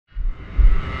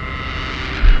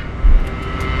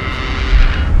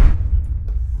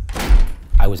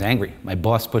was angry. My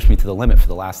boss pushed me to the limit for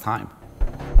the last time.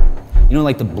 You know,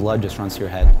 like the blood just runs to your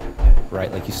head,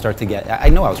 right? Like you start to get, I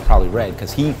know I was probably red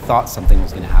because he thought something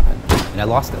was gonna happen and I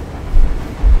lost it.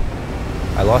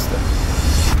 I lost it.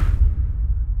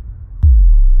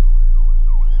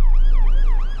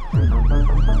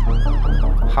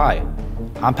 Hi,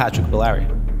 I'm Cupillari.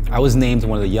 I was named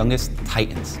one of the youngest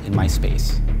titans in my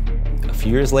space. A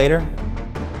few years later,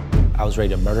 I was ready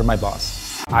to murder my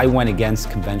boss. I went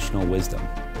against conventional wisdom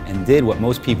and did what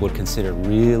most people would consider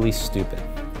really stupid.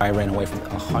 I ran away from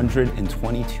a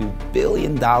 $122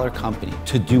 billion company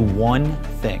to do one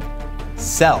thing: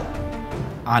 sell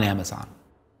on Amazon.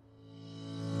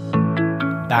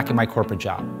 Back in my corporate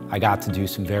job, I got to do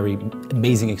some very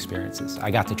amazing experiences.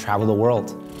 I got to travel the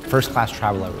world. First-class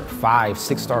travel everywhere, 5,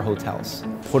 6-star hotels,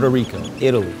 Puerto Rico,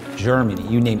 Italy, Germany,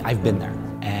 you name it, I've been there.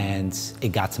 And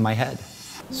it got to my head.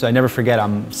 So I never forget,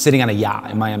 I'm sitting on a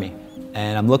yacht in Miami,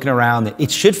 and I'm looking around,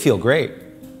 it should feel great.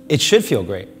 It should feel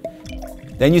great.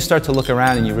 Then you start to look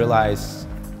around and you realize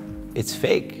it's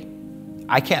fake.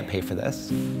 I can't pay for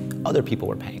this. Other people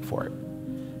were paying for it.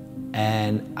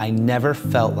 And I never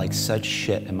felt like such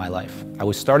shit in my life. I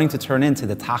was starting to turn into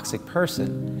the toxic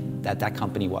person that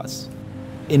company was.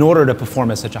 In order to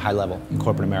perform at such a high level in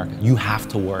corporate America, you have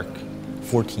to work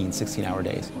 14, 16-hour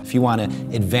days. If you want to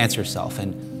advance yourself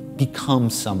and become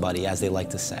somebody, as they like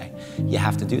to say, you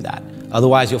have to do that.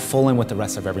 Otherwise, you'll fall in with the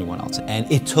rest of everyone else.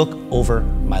 And it took over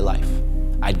my life.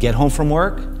 I'd get home from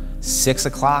work, 6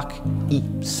 o'clock, eat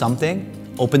something,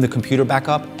 open the computer back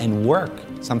up, and work,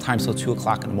 sometimes till 2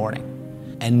 o'clock in the morning.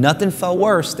 And nothing felt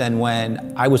worse than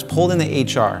when I was pulled into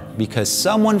HR because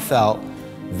someone felt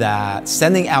that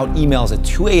sending out emails at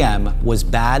 2 a.m. was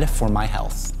bad for my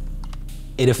health.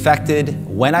 It affected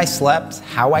when I slept,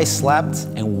 how I slept,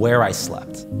 and where I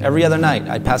slept. Every other night,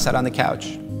 I'd pass out on the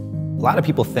couch. A lot of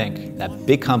people think that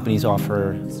big companies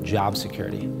offer job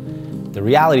security. The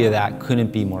reality of that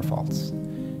couldn't be more false.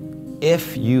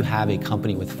 If you have a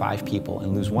company with 5 people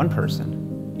and lose 1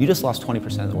 person, you just lost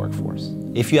 20% of the workforce.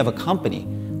 If you have a company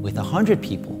with 100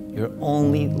 people, you're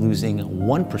only losing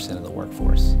 1% of the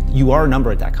workforce. You are a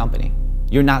number at that company.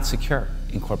 You're not secure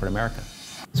in corporate America.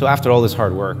 So after all this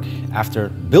hard work, after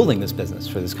building this business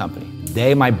for this company, the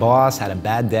day my boss had a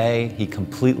bad day, he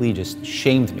completely just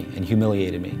shamed me and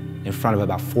humiliated me in front of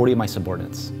about 40 of my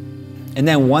subordinates. And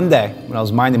then one day, when I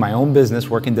was minding my own business,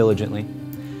 working diligently,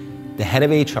 the head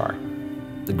of HR,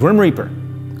 the Grim Reaper,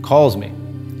 calls me,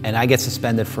 and I get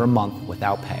suspended for a month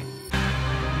without pay.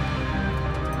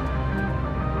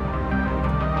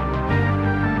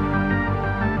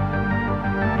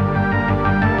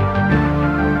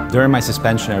 During my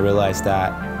suspension, I realized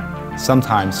that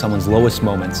sometimes someone's lowest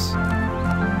moments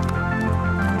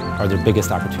are their biggest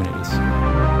opportunities.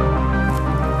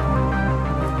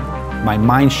 My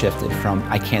mind shifted from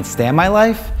I can't stand my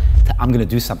life to I'm gonna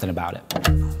do something about it.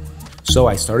 So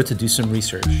I started to do some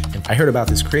research, and I heard about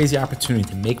this crazy opportunity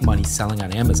to make money selling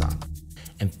on Amazon.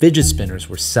 And fidget spinners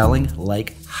were selling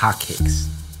like hotcakes.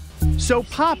 So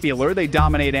popular, they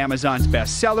dominate Amazon's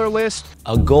bestseller list.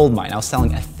 A gold mine. I was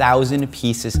selling 1,000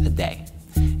 pieces a day.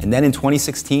 And then in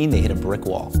 2016, they hit a brick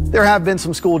wall. There have been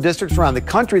some school districts around the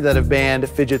country that have banned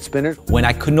fidget spinners. When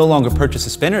I could no longer purchase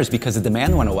the spinners because the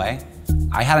demand went away,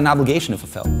 I had an obligation to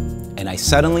fulfill. And I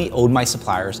suddenly owed my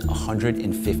suppliers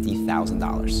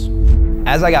 $150,000.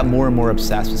 As I got more and more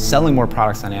obsessed with selling more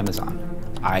products on Amazon,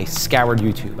 I scoured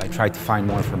YouTube. I tried to find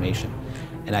more information.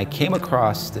 And I came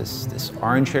across this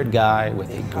orange-haired guy with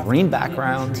a green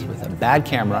background, with a bad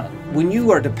camera. When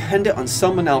you are dependent on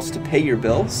someone else to pay your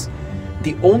bills,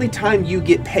 the only time you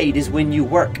get paid is when you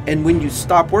work. And when you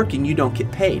stop working, you don't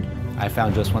get paid. I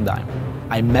found just one dime.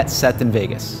 I met Seth in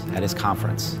Vegas at his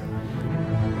conference.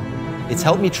 It's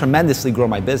helped me tremendously grow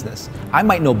my business. I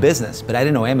might know business, but I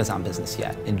didn't know Amazon business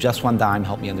yet. And just one dime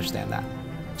helped me understand that.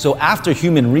 So after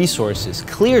human resources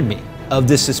cleared me of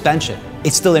this suspension,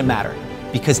 it still didn't matter.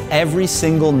 Because every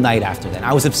single night after that,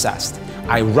 I was obsessed.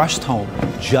 I rushed home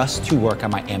just to work on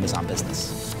my Amazon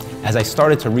business. As I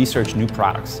started to research new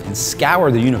products and scour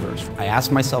the universe, I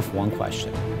asked myself one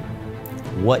question: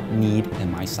 what need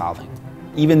am I solving?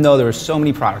 Even though there were so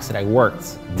many products that I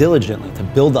worked diligently to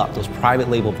build up those private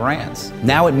label brands,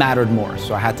 now it mattered more,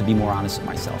 so I had to be more honest with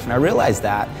myself. And I realized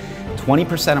that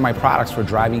 20% of my products were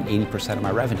driving 80% of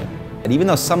my revenue. And even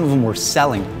though some of them were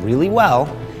selling really well,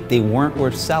 they weren't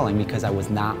worth selling because I was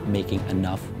not making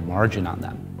enough margin on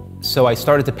them. So I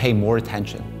started to pay more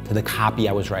attention to the copy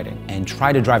I was writing and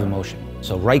try to drive emotion.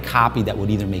 So write copy that would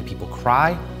either make people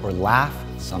cry or laugh,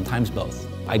 sometimes both.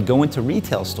 I'd go into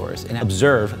retail stores and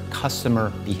observe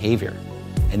customer behavior.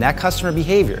 And that customer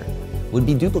behavior would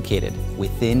be duplicated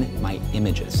within my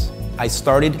images. I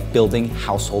started building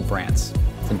household brands.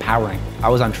 It's empowering. I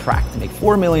was on track to make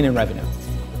 $4 million in revenue.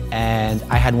 And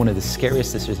I had one of the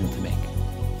scariest decisions to make.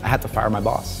 I had to fire my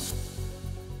boss.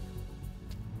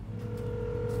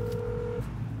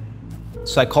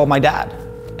 So I called my dad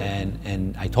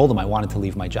and I told him I wanted to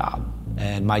leave my job.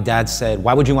 And my dad said,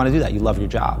 why would you want to do that? You love your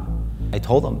job. I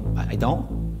told him, I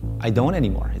don't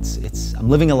anymore. I'm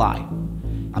living a lie.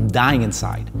 I'm dying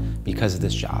inside because of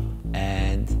this job.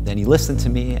 And then he listened to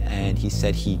me and he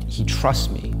said he trusts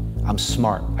me. I'm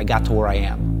smart. I got to where I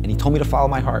am. And he told me to follow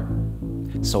my heart.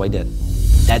 So I did.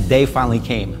 That day finally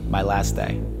came, my last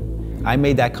day. I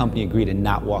made that company agree to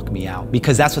not walk me out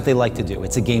because that's what they like to do.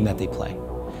 It's a game that they play.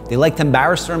 They like to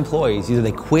embarrass their employees. Either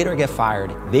they quit or get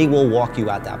fired. They will walk you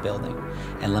out that building.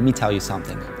 And let me tell you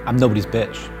something. I'm nobody's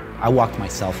bitch. I walked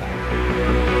myself out.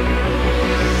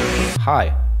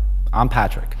 Hi, I'm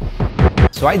Patrick.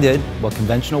 So I did what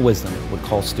conventional wisdom would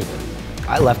call stupid.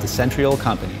 I left a century-old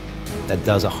company that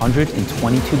does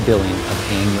 $122 billion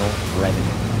of annual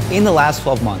revenue. In the last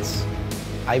 12 months,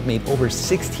 I've made over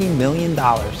 $16 million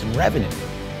in revenue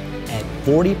at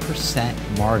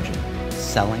 40% margin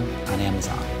selling on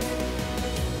Amazon.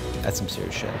 That's some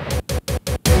serious shit.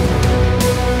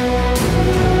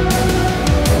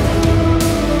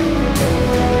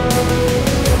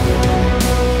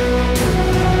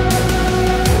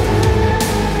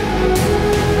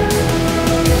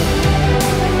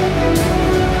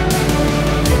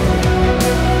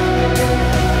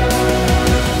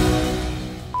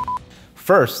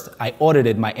 First, I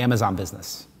audited my Amazon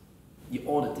business. You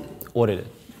audited? Audited.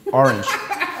 Orange.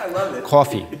 I love it.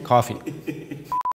 Coffee.